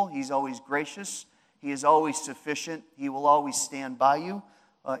faithful. He's always gracious. He is always sufficient. He will always stand by you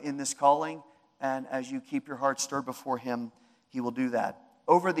in this calling. And as you keep your heart stirred before Him, He will do that.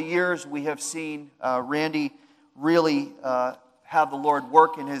 Over the years, we have seen Randy really have the Lord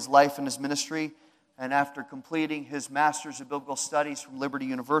work in his life and his ministry. And after completing his Master's of Biblical Studies from Liberty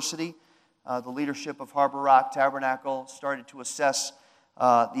University, the leadership of Harbor Rock Tabernacle started to assess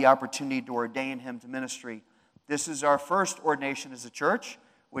the opportunity to ordain him to ministry. This is our first ordination as a church,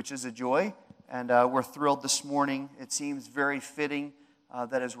 which is a joy. And we're thrilled this morning. It seems very fitting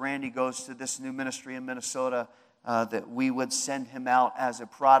that as Randy goes to this new ministry in Minnesota, that we would send him out as a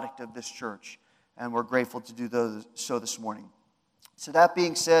product of this church. And we're grateful to do so this morning. So that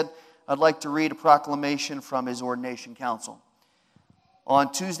being said, I'd like to read a proclamation from his ordination council.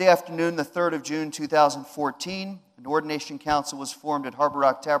 On Tuesday afternoon, the 3rd of June, 2014, an ordination council was formed at Harbor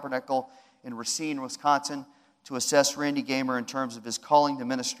Rock Tabernacle in Racine, Wisconsin, to assess Randy Gamer in terms of his calling to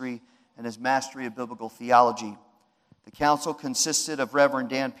ministry and his mastery of biblical theology. The council consisted of Reverend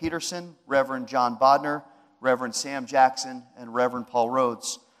Dan Peterson, Reverend John Bodner, Reverend Sam Jackson, and Reverend Paul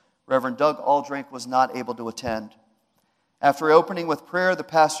Rhodes. Reverend Doug Aldrink was not able to attend. After opening with prayer, the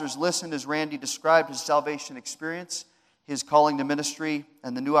pastors listened as Randy described his salvation experience, his calling to ministry,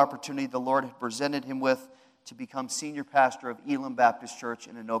 and the new opportunity the Lord had presented him with to become senior pastor of Elam Baptist Church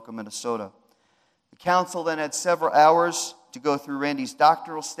in Anoka, Minnesota. The council then had several hours to go through Randy's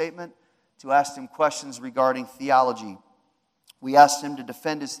doctrinal statement, to ask him questions regarding theology. We asked him to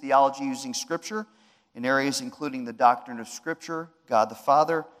defend his theology using Scripture in areas including the doctrine of Scripture, God the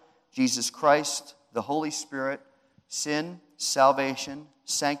Father, Jesus Christ, the Holy Spirit, sin, salvation,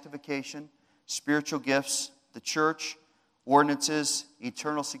 sanctification, spiritual gifts, the church, ordinances,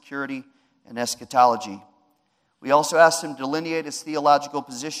 eternal security, and eschatology. We also asked him to delineate his theological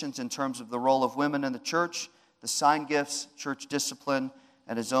positions in terms of the role of women in the church, the sign gifts, church discipline,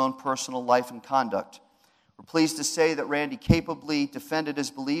 and his own personal life and conduct. We're pleased to say that Randy capably defended his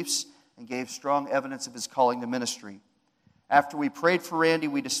beliefs and gave strong evidence of his calling to ministry. After we prayed for Randy,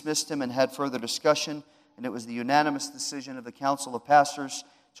 we dismissed him and had further discussion, and it was the unanimous decision of the Council of Pastors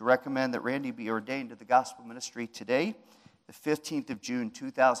to recommend that Randy be ordained to the gospel ministry today, the 15th of June,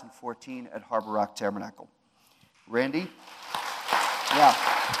 2014, at Harbor Rock Tabernacle. Randy? Yeah.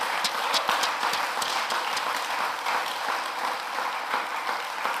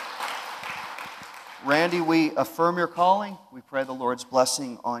 Randy, we affirm your calling. We pray the Lord's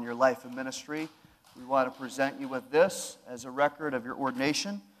blessing on your life and ministry. We want to present you with this as a record of your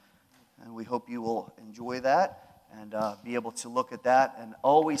ordination, and we hope you will enjoy that and be able to look at that and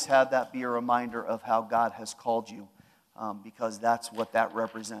always have that be a reminder of how God has called you, because that's what that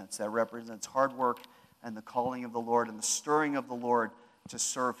represents. That represents hard work and the calling of the Lord and the stirring of the Lord to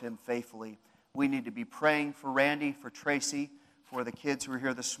serve Him faithfully. We need to be praying for Randy, for Tracy, for the kids who are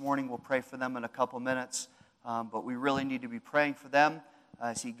here this morning. We'll pray for them in a couple minutes, but we really need to be praying for them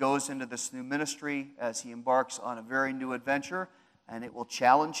as he goes into this new ministry, as he embarks on a very new adventure, and it will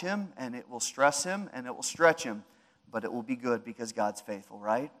challenge him, and it will stress him, and it will stretch him, but it will be good because God's faithful,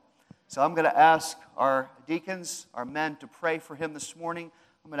 right? So I'm going to ask our deacons, our men, to pray for him this morning.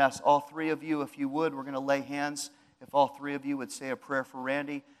 I'm going to ask all three of you, if you would, we're going to lay hands, if all three of you would say a prayer for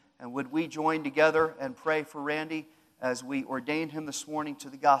Randy, and would we join together and pray for Randy as we ordain him this morning to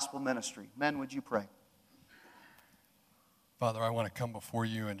the gospel ministry. Men, would you pray? Father, I want to come before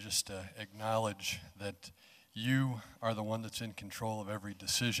you and just acknowledge that you are the one that's in control of every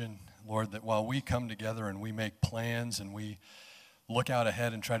decision. Lord, that while we come together and we make plans and we look out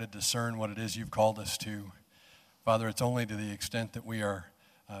ahead and try to discern what it is you've called us to, Father, it's only to the extent that we are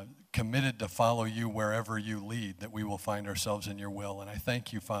committed to follow you wherever you lead that we will find ourselves in your will. And I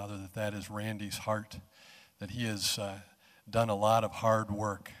thank you, Father, that that is Randy's heart, that he has done a lot of hard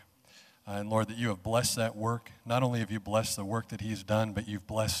work. And Lord, that you have blessed that work. Not only have you blessed the work that he's done, but you've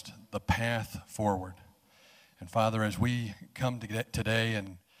blessed the path forward. And Father, as we come today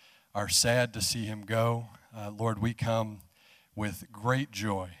and are sad to see him go, Lord, we come with great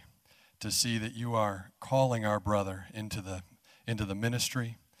joy to see that you are calling our brother into the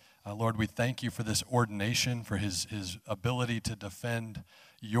ministry. Lord, we thank you for this ordination, for his ability to defend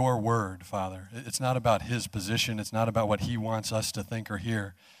your word, Father. It's not about his position. It's not about what he wants us to think or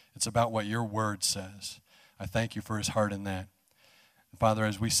hear. It's about what your word says. I thank you for his heart in that. And Father,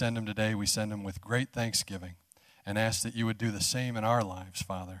 as we send him today, we send him with great thanksgiving and ask that you would do the same in our lives,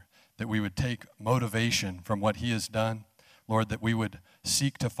 Father, that we would take motivation from what he has done, Lord, that we would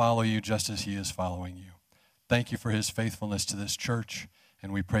seek to follow you just as he is following you. Thank you for his faithfulness to this church,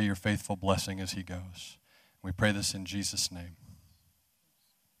 and we pray your faithful blessing as he goes. We pray this in Jesus' name.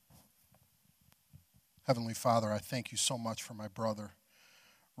 Heavenly Father, I thank you so much for my brother,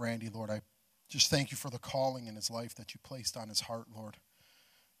 Randy, Lord. I just thank you for the calling in his life that you placed on his heart, Lord.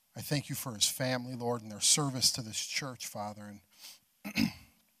 I thank you for his family, Lord, and their service to this church, Father. And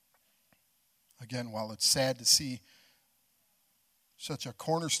again, while it's sad to see such a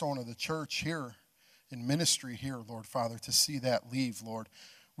cornerstone of the church here in ministry here, Lord, Father, to see that leave, Lord,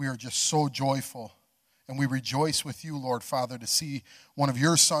 we are just so joyful. And we rejoice with you, Lord, Father, to see one of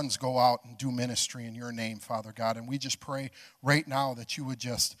your sons go out and do ministry in your name, Father God. And we just pray right now that you would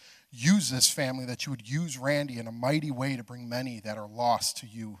just use this family, that you would use Randy in a mighty way to bring many that are lost to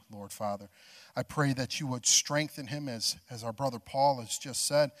you, Lord, Father. I pray that you would strengthen him as our brother Paul has just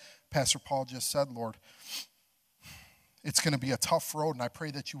said, Pastor Paul just said, Lord. It's going to be a tough road, and I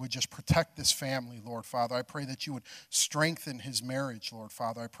pray that you would just protect this family, Lord, Father. I pray that you would strengthen his marriage, Lord,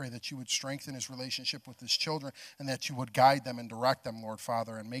 Father. I pray that you would strengthen his relationship with his children and that you would guide them and direct them, Lord,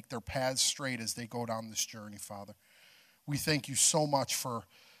 Father, and make their paths straight as they go down this journey, Father. We thank you so much for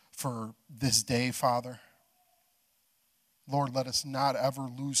this day, Father. Lord, let us not ever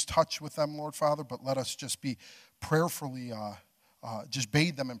lose touch with them, Lord, Father, but let us just be prayerfully just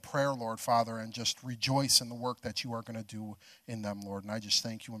bathe them in prayer, Lord, Father, and just rejoice in the work that you are going to do in them, Lord. And I just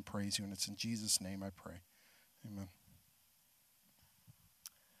thank you and praise you, and it's in Jesus' name I pray. Amen.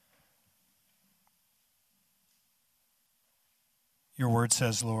 Your word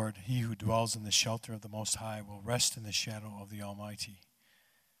says, Lord, he who dwells in the shelter of the Most High will rest in the shadow of the Almighty.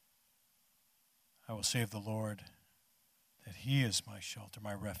 I will say of the Lord that he is my shelter,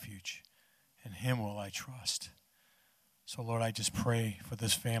 my refuge. In him will I trust. So, Lord, I just pray for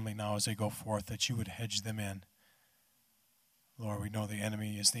this family now as they go forth that you would hedge them in. Lord, we know the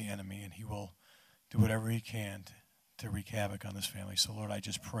enemy is the enemy, and he will do whatever he can to wreak havoc on this family. So, Lord, I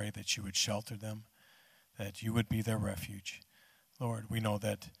just pray that you would shelter them, that you would be their refuge. Lord, we know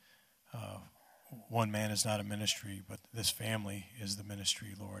that one man is not a ministry, but this family is the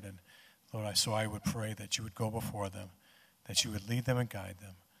ministry, Lord. And, Lord, I would pray that you would go before them, that you would lead them and guide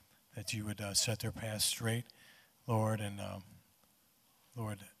them, that you would set their path straight, Lord, and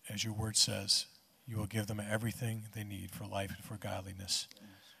Lord, as your word says, you will give them everything they need for life and for godliness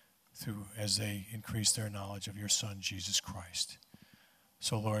as they increase their knowledge of your Son, Jesus Christ.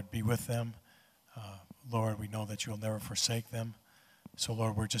 So, Lord, be with them. Lord, we know that you'll never forsake them. So,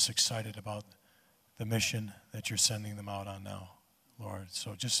 Lord, we're just excited about the mission that you're sending them out on now, Lord.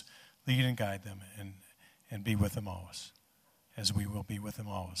 So just lead and guide them and be with them always, as we will be with them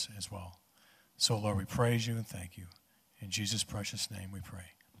always as well. So, Lord, we praise you and thank you. In Jesus' precious name we pray.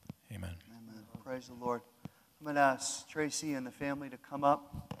 Amen. Amen. Praise the Lord. I'm going to ask Tracy and the family to come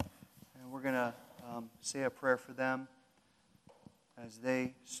up, and we're going to say a prayer for them as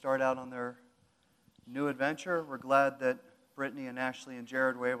they start out on their new adventure. We're glad that Brittany and Ashley and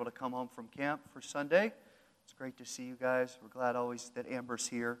Jared were able to come home from camp for Sunday. It's great to see you guys. We're glad always that Amber's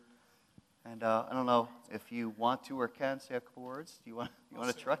here. And I don't know if you want to or can say a couple words. Do you want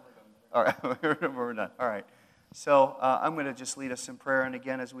to try? All right, we're done. All right. So I'm going to just lead us in prayer. And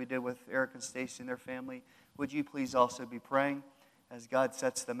again, as we did with Eric and Stacy and their family, would you please also be praying as God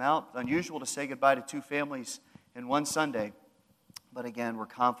sets them out? It's unusual to say goodbye to two families in one Sunday. But again, we're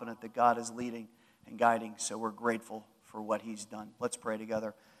confident that God is leading and guiding. So we're grateful for what he's done. Let's pray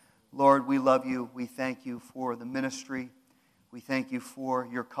together. Lord, we love you. We thank you for the ministry. We thank you for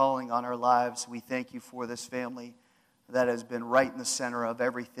your calling on our lives. We thank you for this family that has been right in the center of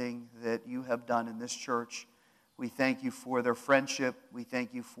everything that you have done in this church. We thank you for their friendship. We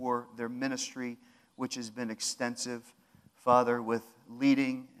thank you for their ministry, which has been extensive, Father, with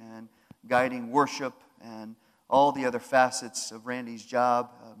leading and guiding worship and all the other facets of Randy's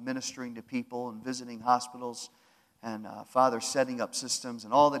job, ministering to people and visiting hospitals, and Father, setting up systems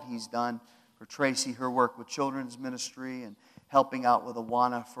and all that he's done. For Tracy, her work with children's ministry and helping out with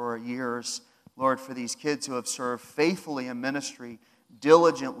Awana for years. Lord, for these kids who have served faithfully in ministry,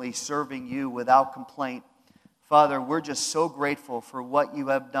 diligently serving you without complaint. Father, we're just so grateful for what you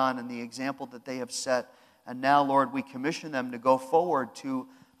have done and the example that they have set. And now, Lord, we commission them to go forward to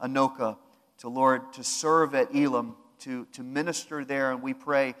Anoka, to serve at Elam, to minister there. And we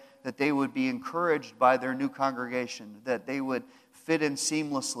pray that they would be encouraged by their new congregation, that they would fit in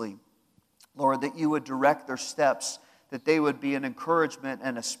seamlessly. Lord, that you would direct their steps, that they would be an encouragement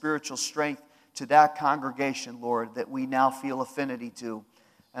and a spiritual strength to that congregation, Lord, that we now feel affinity to.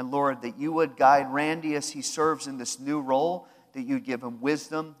 And Lord, that you would guide Randy as he serves in this new role, that you'd give him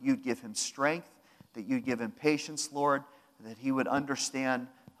wisdom, you'd give him strength, that you'd give him patience, Lord, that he would understand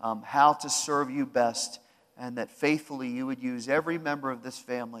how to serve you best, and that faithfully you would use every member of this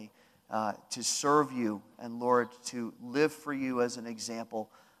family to serve you, and Lord, to live for you as an example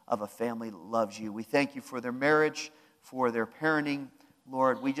of a family that loves you. We thank you for their marriage, for their parenting.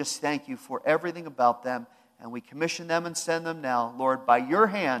 Lord, we just thank you for everything about them, and we commission them and send them now. Lord, by your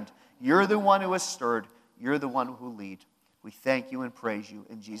hand, you're the one who has stirred. You're the one who will lead. We thank you and praise you.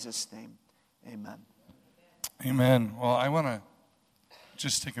 In Jesus' name, amen. Amen. Well, I want to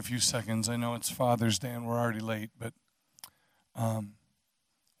just take a few seconds. I know it's Father's Day and we're already late, but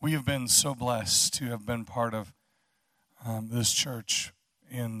we have been so blessed to have been part of this church.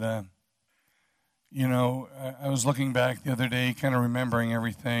 And, I was looking back the other day, kind of remembering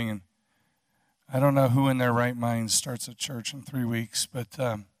everything, and I don't know who in their right mind starts a church in 3 weeks, but,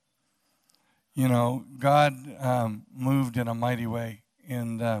 God moved in a mighty way.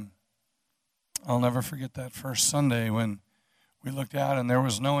 And I'll never forget that first Sunday when we looked out and there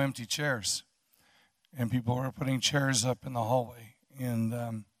was no empty chairs. And people were putting chairs up in the hallway.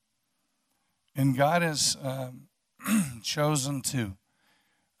 And God has chosen to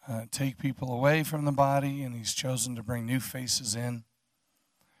take people away from the body, and he's chosen to bring new faces in.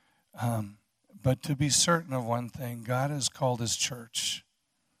 But to be certain of one thing, God has called his church,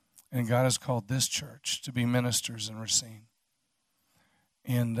 and God has called this church to be ministers in Racine.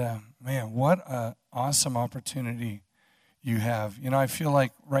 And man, what an awesome opportunity you have. I feel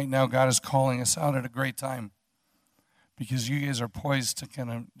like right now God is calling us out at a great time, because you guys are poised to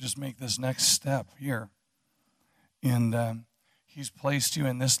kind of just make this next step here. And he's placed you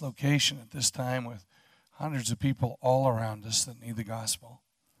in this location at this time with hundreds of people all around us that need the gospel.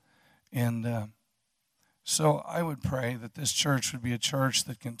 And so I would pray that this church would be a church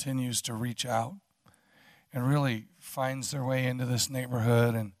that continues to reach out and really finds their way into this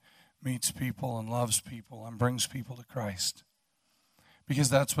neighborhood and meets people and loves people and brings people to Christ. Because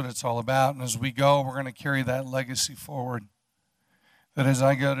that's what it's all about. And as we go, we're going to carry that legacy forward. That as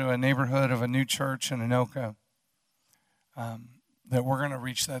I go to a neighborhood of a new church in Anoka, that we're going to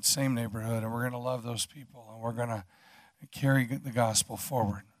reach that same neighborhood and we're going to love those people and we're going to carry the gospel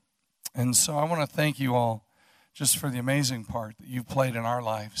forward. And so I want to thank you all just for the amazing part that you've played in our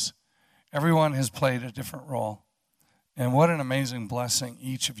lives. Everyone has played a different role. And what an amazing blessing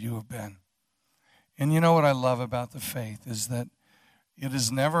each of you have been. And you know what I love about the faith is that it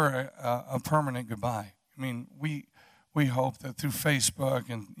is never a permanent goodbye. I mean, we hope that through Facebook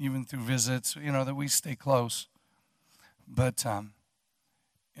and even through visits, that we stay close. But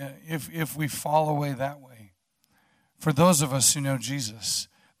if we fall away that way, for those of us who know Jesus,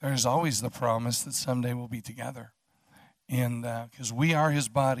 there's always the promise that someday we'll be together. And because we are his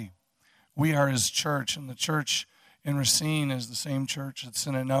body, we are his church, and the church in Racine is the same church that's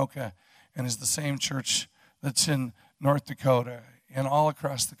in Anoka and is the same church that's in North Dakota and all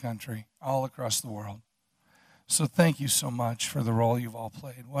across the country, all across the world. So thank you so much for the role you've all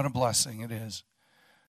played. What a blessing it is.